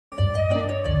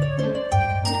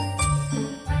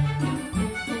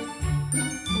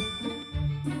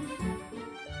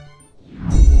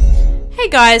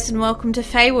guys, and welcome to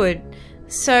Faewood.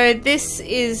 So this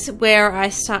is where I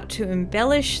start to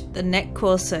embellish the neck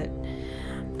corset.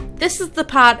 This is the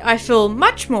part I feel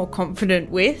much more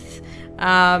confident with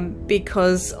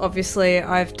because obviously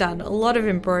I've done a lot of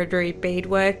embroidery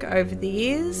beadwork over the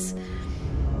years.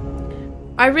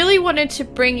 I really wanted to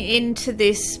bring into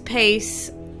this piece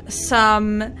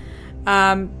some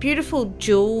beautiful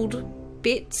jeweled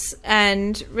bits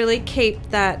and really keep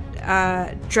that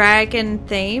dragon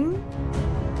theme.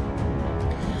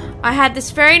 I had this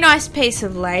very nice piece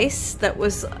of lace that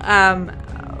was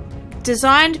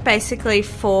designed basically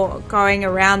for going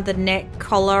around the neck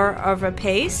collar of a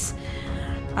piece,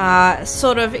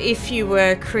 sort of if you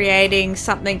were creating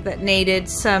something that needed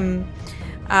some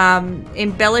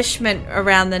embellishment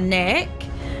around the neck.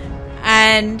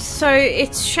 And so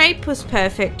its shape was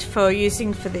perfect for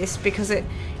using for this because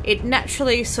it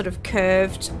naturally sort of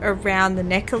curved around the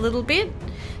neck a little bit,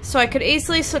 so I could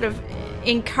easily sort of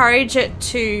encourage it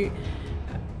to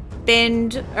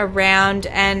bend around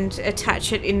and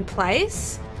attach it in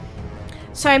place.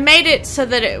 So I made it so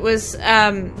that it was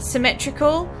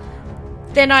symmetrical.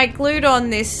 Then I glued on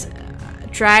this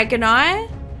dragon eye.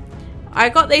 I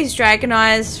got these dragon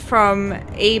eyes from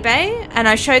eBay and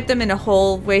I showed them in a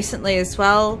haul recently as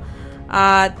well.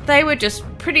 They were just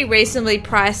pretty reasonably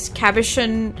priced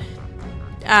cabochon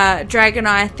dragon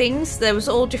eye things. There was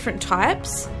all different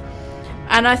types,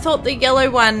 and I thought the yellow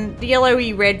one, the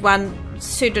yellowy red one,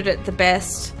 suited it the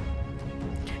best.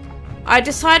 I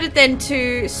decided then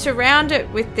to surround it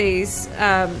with these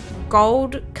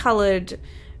gold coloured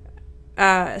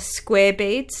square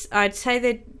beads. I'd say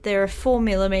that they're a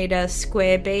 4mm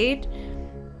square bead.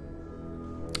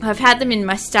 I've had them in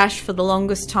my stash for the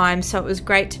longest time, so it was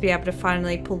great to be able to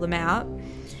finally pull them out.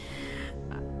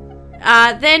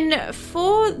 Then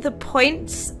for the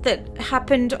points that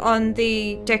happened on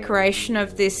the decoration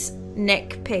of this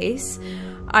neck piece,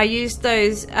 I used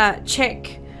those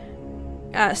check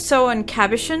sew-on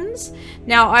cabochons.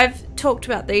 Now I've talked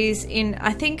about these in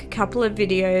I think a couple of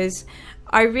videos.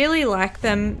 I really like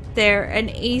them. They're an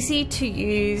easy to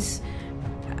use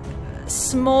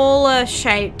smaller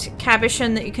shaped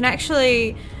cabochon that you can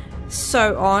actually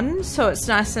sew on, so it's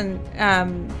nice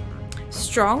and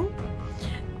strong.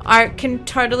 I can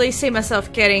totally see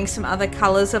myself getting some other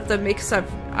colours of them because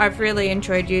I've really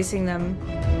enjoyed using them.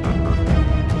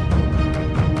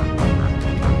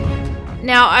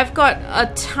 Now I've got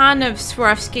a ton of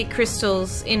Swarovski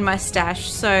crystals in my stash,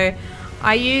 so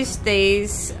I used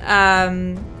these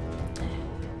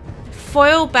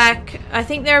foil back, I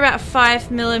think they're about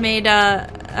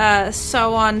 5mm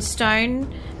sew-on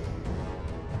stone,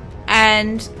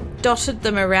 and dotted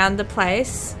them around the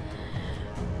place.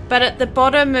 But at the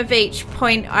bottom of each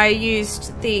point I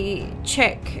used the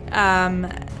check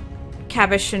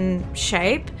cabochon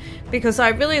shape because I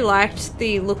really liked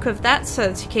the look of that,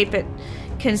 so to keep it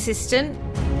consistent.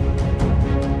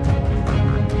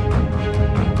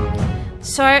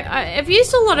 So I've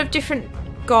used a lot of different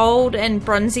gold and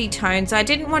bronzy tones. I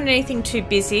didn't want anything too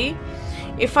busy.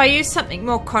 If I use something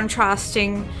more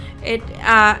contrasting, it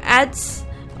adds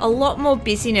a lot more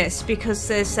busyness because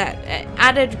there's that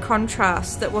added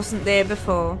contrast that wasn't there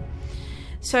before.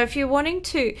 So if you're wanting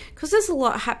to, because there's a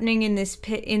lot happening in this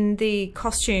in the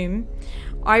costume,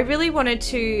 I really wanted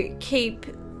to keep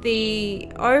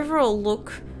the overall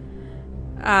look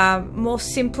more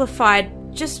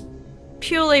simplified, just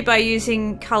purely by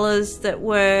using colors that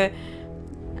were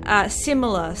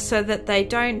similar so that they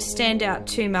don't stand out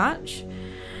too much.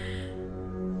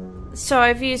 So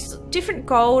I've used different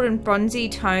gold and bronzy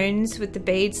tones with the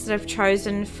beads that I've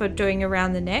chosen for doing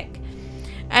around the neck.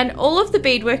 And all of the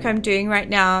beadwork I'm doing right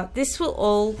now, this will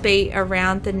all be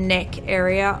around the neck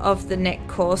area of the neck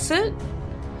corset,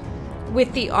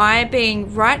 with the eye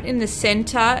being right in the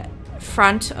center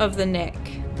front of the neck.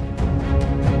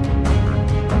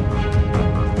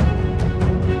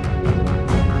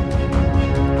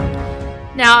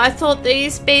 Now I thought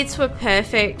these beads were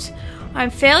perfect. I'm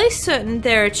fairly certain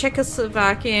they're a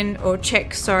Czechoslovakian, or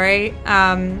Czech, sorry,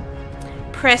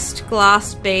 pressed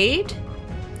glass bead.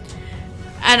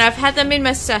 And I've had them in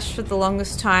my stash for the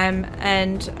longest time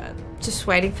and just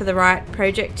waiting for the right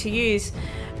project to use.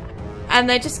 And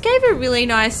they just gave a really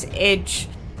nice edge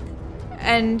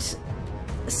and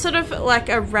sort of like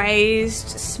a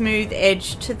raised, smooth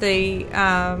edge to the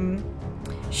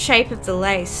shape of the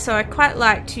lace. So I quite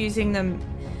liked using them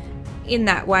in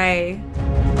that way.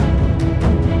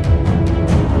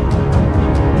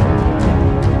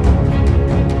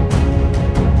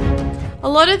 A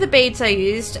lot of the beads I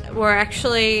used were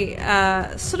actually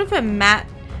sort of a matte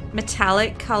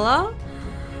metallic color.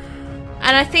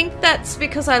 And I think that's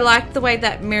because I liked the way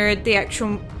that mirrored the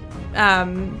actual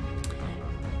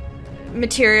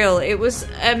material. It was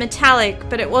a metallic,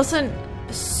 but it wasn't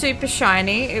super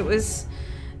shiny. It was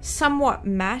somewhat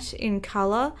matte in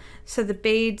color, so the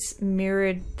beads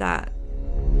mirrored that.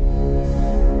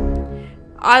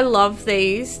 I love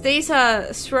these. These are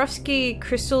Swarovski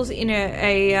crystals in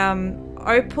a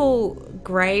opal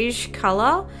greyish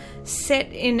color,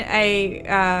 set in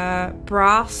a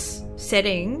brass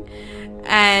setting,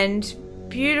 and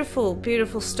beautiful,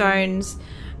 beautiful stones.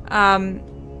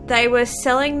 They were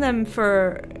selling them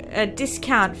for a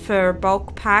discount for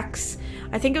bulk packs.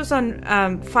 I think it was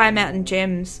on Fire Mountain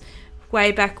Gems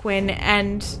way back when,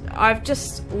 and I've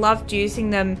just loved using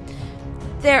them.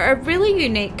 They're a really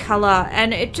unique colour,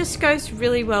 and it just goes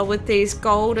really well with these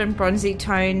gold and bronzy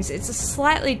tones. It's a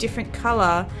slightly different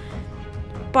colour,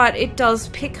 but it does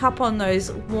pick up on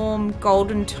those warm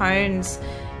golden tones,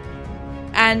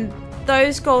 and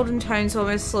those golden tones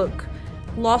almost look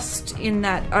lost in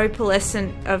that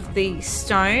opalescent of the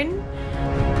stone.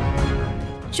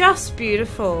 Just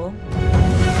beautiful.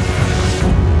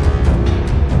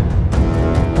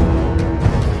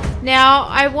 Now,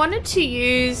 I wanted to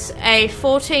use a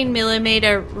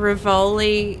 14mm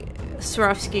Rivoli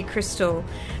Swarovski crystal,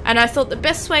 and I thought the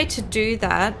best way to do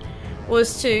that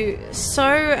was to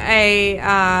sew a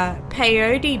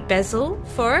peyote bezel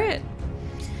for it.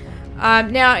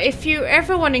 Now, if you're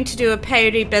ever wanting to do a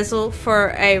peyote bezel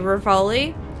for a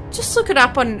Rivoli, just look it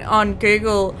up on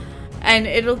Google, and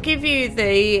it'll give you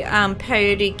the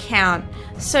peyote count.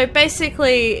 So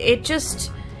basically,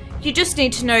 you just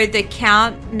need to know the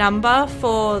count number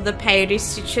for the peyote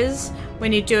stitches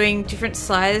when you're doing different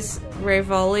size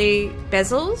Rivoli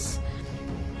bezels.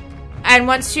 And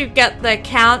once you get the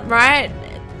count right,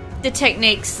 the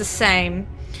technique's the same.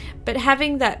 But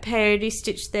having that peyote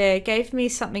stitch there gave me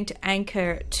something to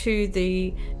anchor to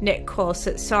the neck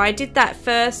corset. So I did that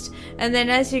first, and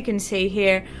then as you can see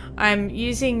here, I'm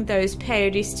using those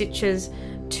peyote stitches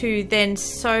to then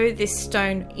sew this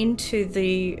stone into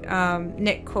the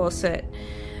neck corset.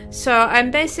 So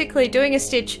I'm basically doing a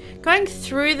stitch, going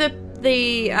through the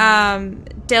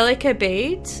Delica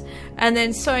beads, and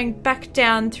then sewing back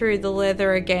down through the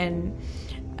leather again.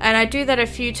 And I do that a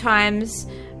few times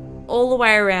all the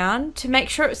way around to make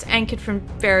sure it's anchored from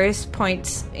various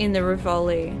points in the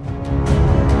Rivoli.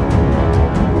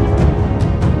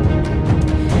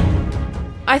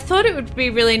 I thought it would be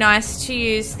really nice to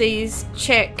use these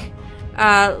check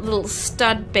little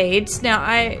stud beads. Now,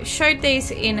 I showed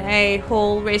these in a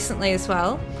haul recently as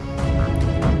well.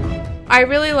 I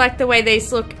really like the way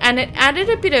these look, and it added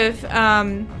a bit of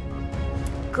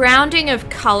grounding of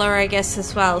colour, I guess,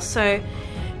 as well. So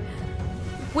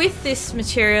with this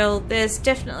material, there's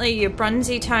definitely your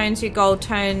bronzy tones, your gold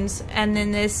tones, and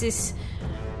then there's this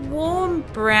warm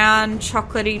brown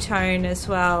chocolatey tone as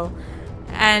well.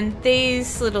 And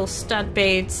these little stud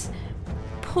beads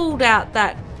pulled out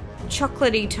that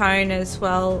chocolatey tone as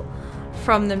well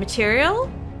from the material,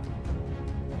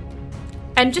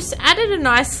 and just added a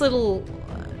nice little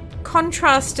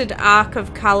contrasted arc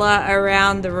of colour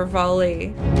around the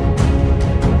Rivoli.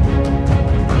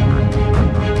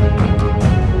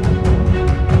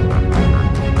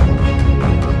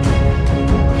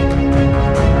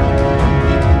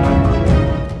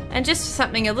 And just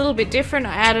something a little bit different,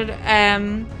 I added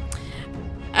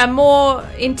a more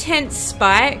intense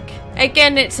spike.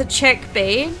 Again, it's a check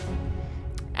bead,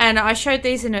 and I showed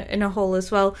these in a haul as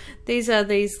well. These are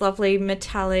these lovely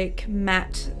metallic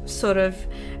matte sort of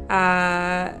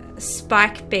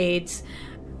spike beads.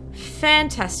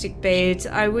 Fantastic beads.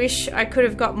 I wish I could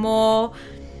have got more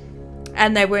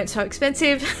and they weren't so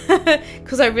expensive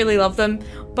because I really love them.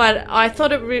 But I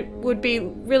thought it would be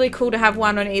really cool to have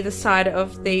one on either side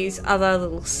of these other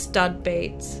little stud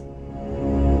beads.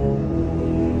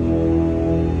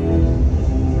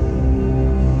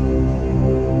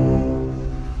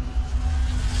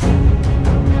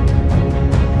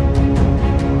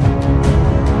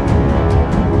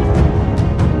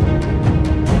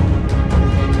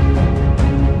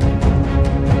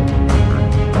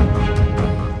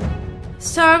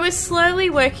 So I was slowly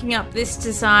working up this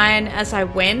design as I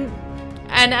went,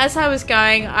 and as I was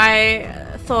going,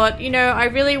 I thought, you know, I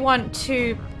really want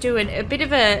to do a bit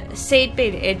of a seed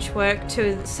bead edge work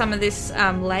to some of this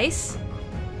lace.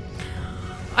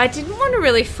 I didn't want to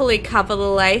really fully cover the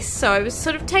lace, so I was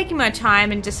sort of taking my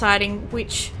time and deciding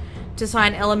which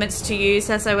design elements to use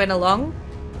as I went along.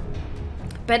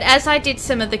 But as I did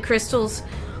some of the crystals,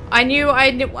 I knew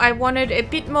I wanted a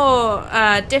bit more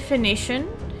definition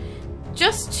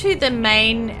just to the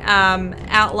main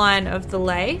outline of the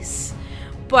lace,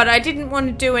 but I didn't want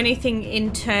to do anything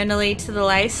internally to the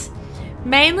lace,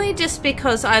 mainly just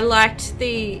because I liked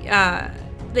the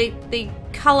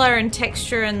color and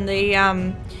texture and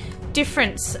the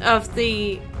difference of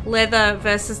the leather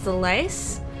versus the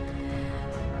lace,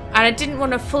 and I didn't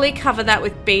want to fully cover that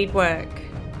with beadwork.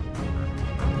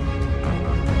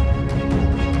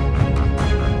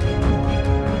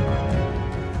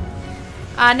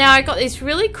 Now I got these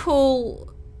really cool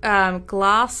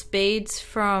glass beads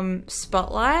from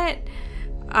Spotlight.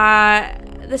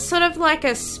 They're sort of like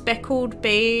a speckled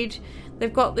bead.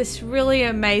 They've got this really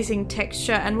amazing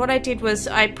texture, and what I did was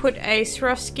I put a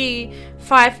Swarovski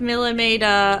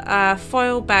 5mm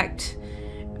foil backed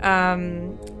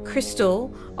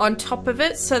crystal on top of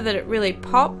it so that it really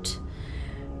popped,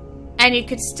 and you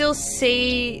could still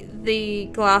see the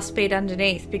glass bead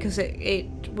underneath because it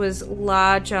was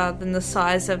larger than the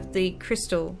size of the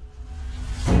crystal.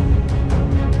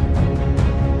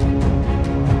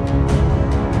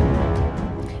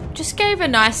 Just gave a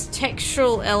nice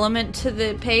textural element to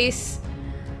the piece,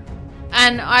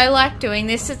 and I like doing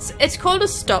this. It's called a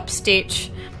stop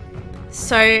stitch,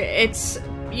 so it's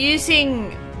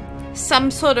using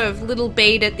some sort of little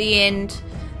bead at the end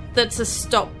that's a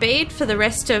stop bead for the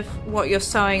rest of what you're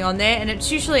sewing on there, and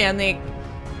it's usually only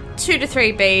 2 to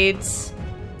 3 beads,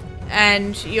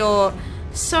 and you're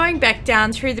sewing back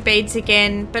down through the beads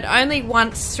again, but only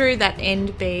once through that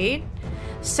end bead,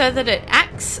 so that it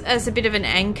acts as a bit of an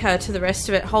anchor to the rest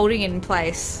of it, holding it in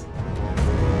place.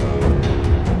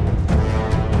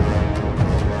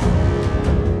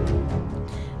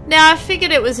 Now I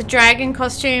figured it was a dragon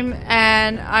costume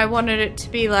and I wanted it to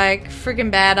be like friggin'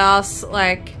 badass,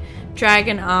 like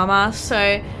dragon armor,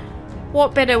 so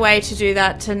what better way to do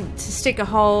that to stick a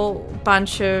whole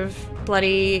bunch of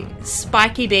bloody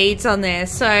spiky beads on there.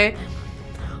 So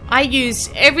I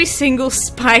used every single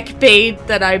spike bead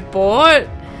that I bought,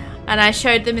 and I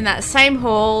showed them in that same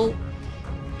haul.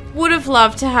 Would have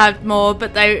loved to have more,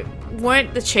 but they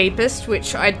weren't the cheapest,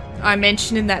 which I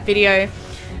mentioned in that video.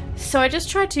 So I just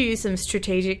tried to use them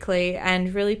strategically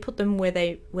and really put them where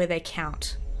they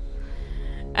count.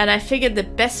 And I figured the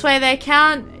best way they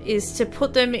count is to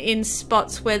put them in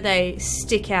spots where they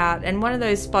stick out. And one of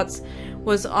those spots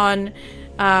was on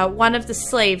one of the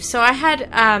sleeves. So I had,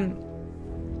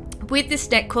 with this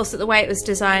neck corset, the way it was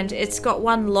designed, it's got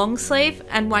one long sleeve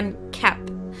and one cap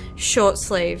short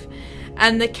sleeve.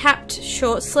 And the capped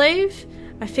short sleeve,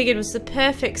 I figured, was the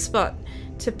perfect spot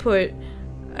to put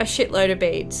a shitload of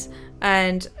beads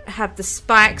and have the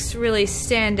spikes really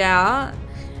stand out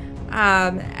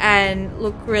and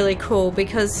look really cool,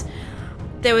 because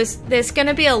there's going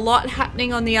to be a lot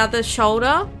happening on the other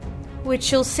shoulder,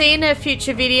 which you'll see in a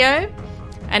future video,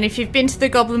 and if you've been to the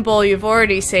Goblin Ball you've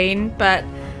already seen, but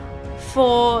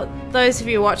for those of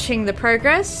you watching the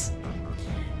progress,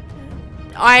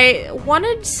 I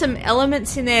wanted some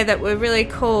elements in there that were really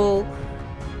cool,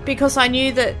 because I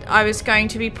knew that I was going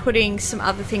to be putting some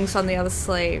other things on the other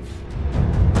sleeve.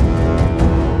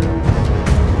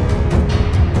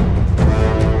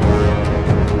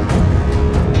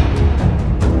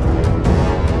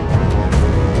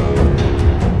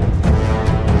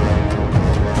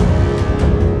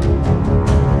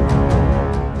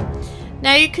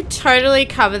 Now you could totally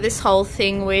cover this whole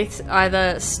thing with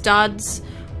either studs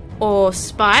or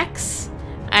spikes,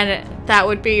 and that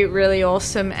would be really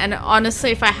awesome. And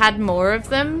honestly, if I had more of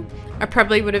them, I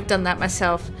probably would have done that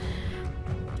myself.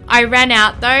 I ran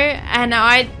out though, and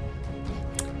I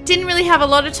didn't really have a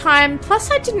lot of time,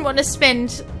 plus I didn't want to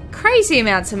spend crazy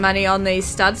amounts of money on these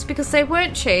studs because they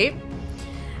weren't cheap.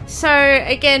 So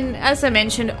again, as I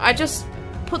mentioned, I just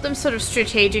put them sort of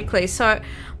strategically. So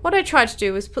what I tried to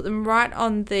do was put them right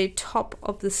on the top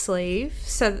of the sleeve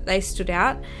so that they stood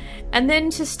out, and then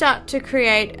to start to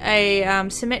create a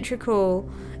symmetrical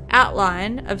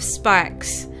outline of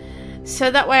spikes, so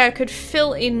that way I could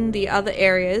fill in the other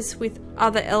areas with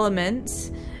other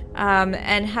elements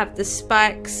and have the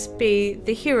spikes be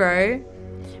the hero,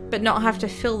 but not have to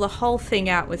fill the whole thing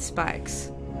out with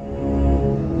spikes.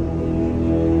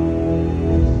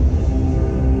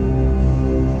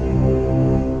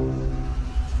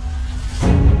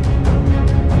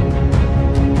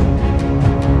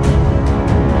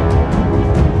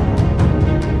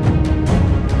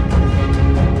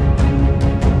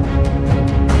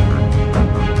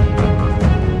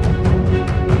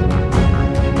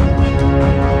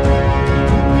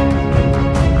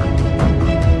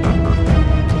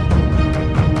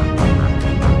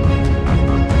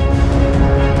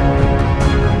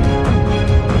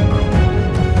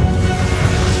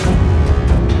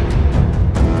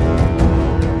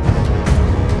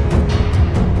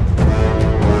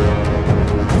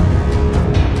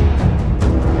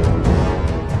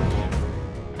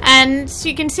 So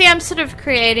you can see I'm sort of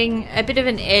creating a bit of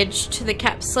an edge to the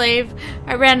cap sleeve.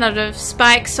 I ran out of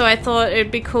spikes, so I thought it'd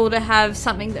be cool to have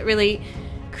something that really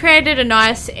created a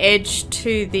nice edge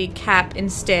to the cap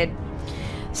instead.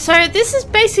 So this is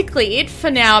basically it for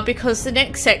now, because the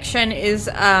next section is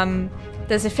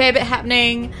there's a fair bit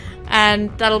happening,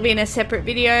 and that'll be in a separate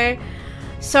video.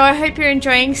 So I hope you're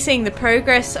enjoying seeing the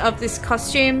progress of this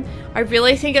costume. I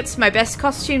really think it's my best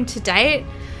costume to date.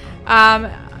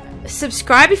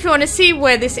 Subscribe if you want to see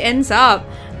where this ends up,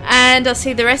 and I'll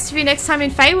see the rest of you next time in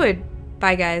Faewood.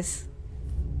 Bye guys.